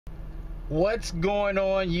What's going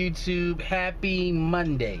on, YouTube? Happy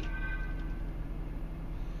Monday.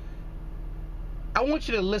 I want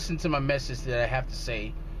you to listen to my message that I have to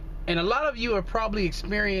say. And a lot of you have probably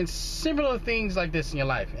experienced similar things like this in your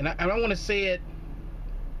life. And I want to say it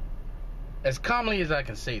as calmly as I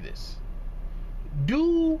can say this.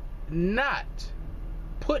 Do not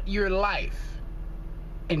put your life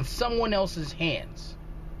in someone else's hands.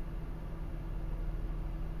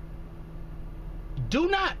 Do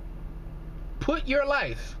not put your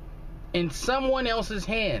life in someone else's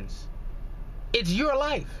hands. It's your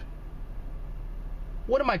life.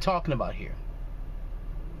 What am I talking about here?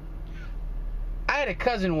 I had a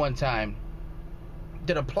cousin one time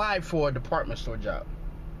that applied for a department store job.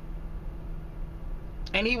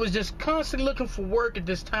 And he was just constantly looking for work at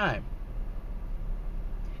this time.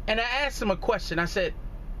 And I asked him a question. I said,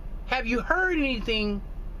 have you heard anything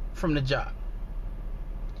from the job?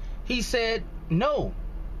 He said, no.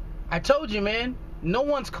 I told you, man, no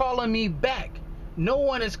one's calling me back. No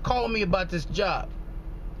one has called me about this job.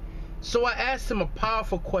 So I asked him a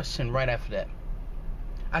powerful question right after that.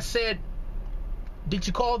 I said, did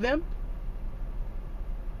you call them?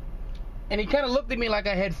 And he kind of looked at me like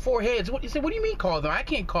I had four heads. He said, what do you mean call them? I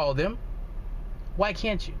can't call them. Why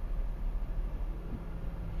can't you?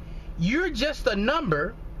 You're just a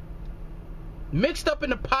number mixed up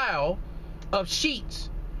in a pile of sheets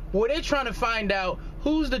where they're trying to find out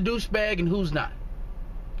who's the douchebag and who's not.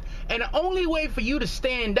 And the only way for you to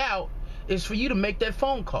stand out is for you to make that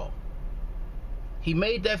phone call. He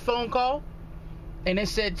made that phone call and they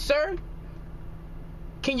said, sir,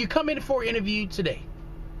 can you come in for an interview today?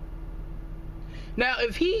 Now,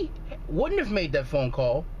 if he wouldn't have made that phone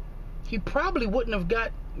call, he probably wouldn't have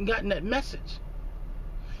gotten that message.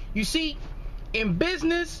 You see, in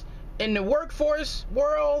business, in the workforce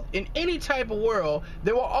world, in any type of world,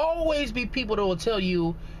 there will always be people that will tell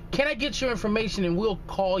you, can I get your information and we'll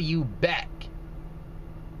call you back?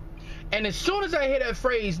 And as soon as I hear that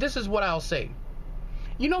phrase, this is what I'll say.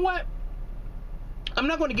 You know what? I'm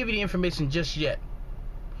not going to give you the information just yet.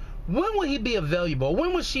 When will he be available?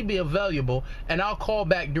 When will she be available? And I'll call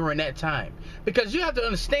back during that time. Because you have to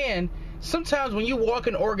understand, sometimes when you walk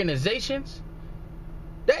in organizations,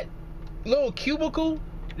 that little cubicle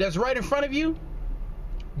that's right in front of you,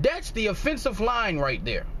 that's the offensive line right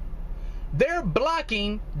there. They're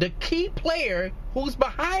blocking the key player who's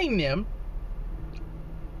behind them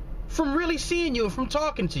from really seeing you, from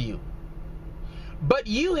talking to you. But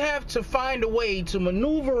you have to find a way to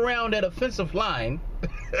maneuver around that offensive line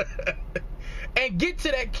and get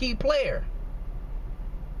to that key player.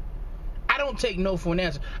 I don't take no for an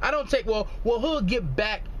answer. I don't take, well, he'll get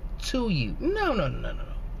back to you. No.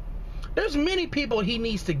 There's many people he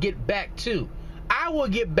needs to get back to. I will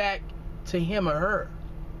get back to him or her.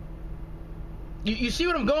 You see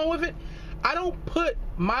what I'm going with it? I don't put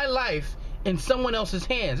my life in someone else's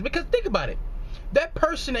hands. Because think about it. That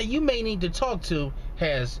person that you may need to talk to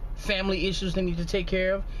has family issues they need to take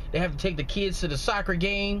care of. They have to take the kids to the soccer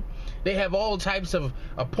game. They have all types of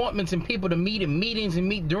appointments and people to meet in meetings and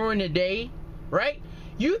meet during the day, right?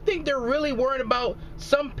 You think they're really worried about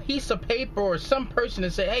some piece of paper or some person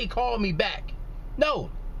to say, hey, call me back?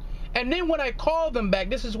 No. And then when I call them back,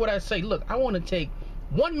 this is what I say. Look, I want to take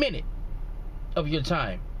 1 minute of your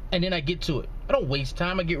time, and then I get to it. I don't waste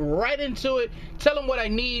time. I get right into it, tell them what I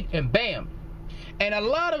need, and bam. And a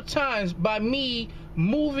lot of times, by me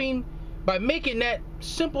making that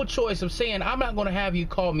simple choice of saying, I'm not going to have you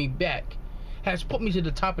call me back, has put me to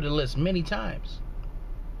the top of the list many times.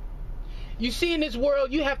 You see, in this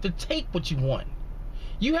world, you have to take what you want.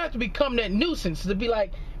 You have to become that nuisance to be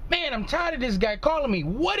like, man, I'm tired of this guy calling me.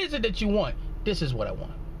 What is it that you want? This is what I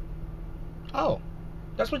want. Oh,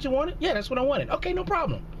 that's what you wanted? Yeah, that's what I wanted. Okay, no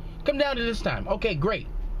problem. Come down to this time. Okay, great.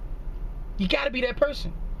 You got to be that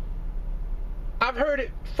person. I've heard it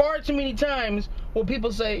far too many times where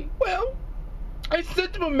people say, well, I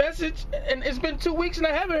sent them a message and it's been 2 weeks and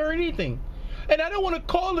I haven't heard anything. And I don't want to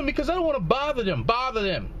call them because I don't want to bother them. Bother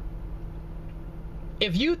them.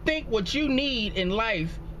 If you think what you need in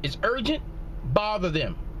life is urgent, bother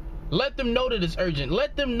them. Let them know that it's urgent.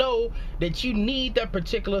 Let them know that you need that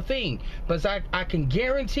particular thing. Because I can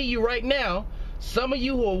guarantee you right now, some of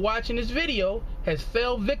you who are watching this video has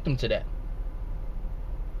fell victim to that.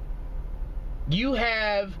 You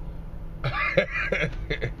have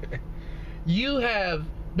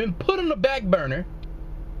been put on the back burner,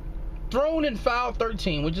 thrown in file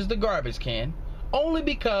 13, which is the garbage can, only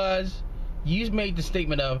because you made the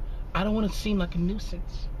statement of, I don't want to seem like a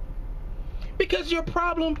nuisance. Because your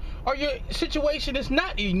problem or your situation is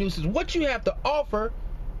not a nuisance. What you have to offer,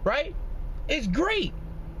 right, is great.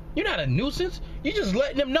 You're not a nuisance. You're just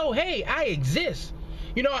letting them know, hey, I exist.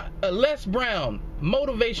 You know, Les Brown,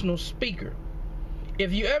 motivational speaker.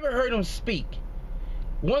 If you ever heard him speak,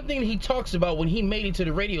 one thing he talks about when he made it to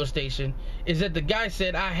the radio station is that the guy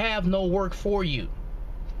said, I have no work for you.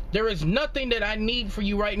 There is nothing that I need for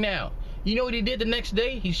you right now. You know what he did the next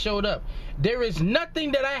day? He showed up. There is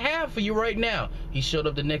nothing that I have for you right now. He showed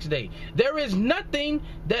up the next day. There is nothing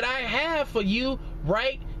that I have for you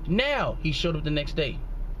right now. He showed up the next day.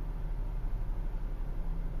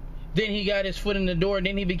 Then he got his foot in the door, and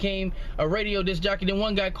then he became a radio disc jockey. Then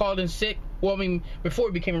one guy called in sick. Well, I mean, before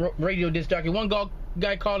he became a radio disc jockey, one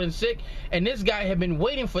guy called in sick, and this guy had been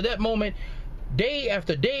waiting for that moment day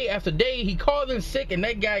after day after day. He called in sick, and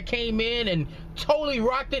that guy came in and totally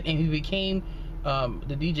rocked it, and he became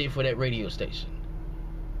the DJ for that radio station.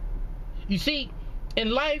 You see,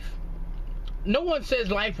 in life, no one says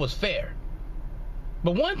life was fair.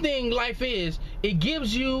 But one thing life is, it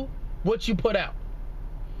gives you what you put out.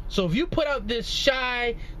 So if you put out this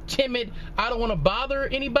shy, timid, I don't want to bother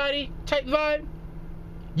anybody type vibe,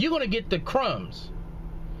 you're going to get the crumbs.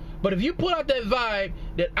 But if you put out that vibe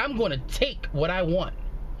that I'm going to take what I want,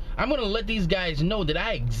 I'm going to let these guys know that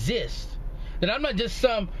I exist, that I'm not just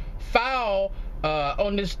some file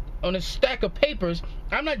on this stack of papers.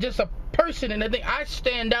 I'm not just a person, and I think I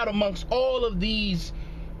stand out amongst all of these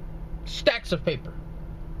stacks of paper.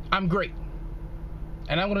 I'm great.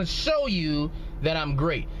 And I'm going to show you that I'm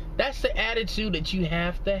great. That's the attitude that you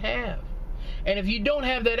have to have. And if you don't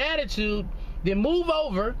have that attitude, then move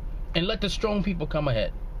over and let the strong people come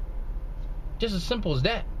ahead. Just as simple as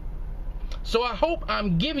that. So I hope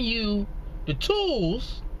I'm giving you the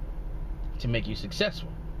tools to make you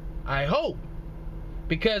successful. I hope.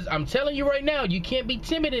 Because I'm telling you right now, you can't be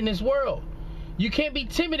timid in this world. You can't be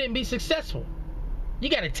timid and be successful. You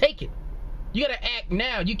got to take it. You got to act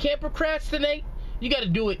now. You can't procrastinate. You got to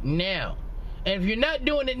do it now. And if you're not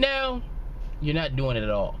doing it now, you're not doing it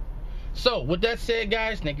at all. So, with that said,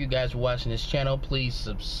 guys, thank you guys for watching this channel. Please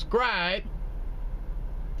subscribe.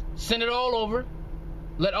 Send it all over.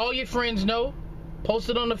 Let all your friends know.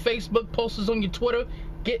 Post it on the Facebook. Post it on your Twitter.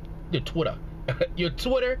 Get your Twitter. Your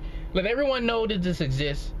Twitter. Let everyone know that this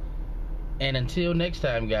exists. And until next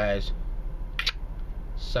time, guys,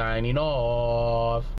 signing off.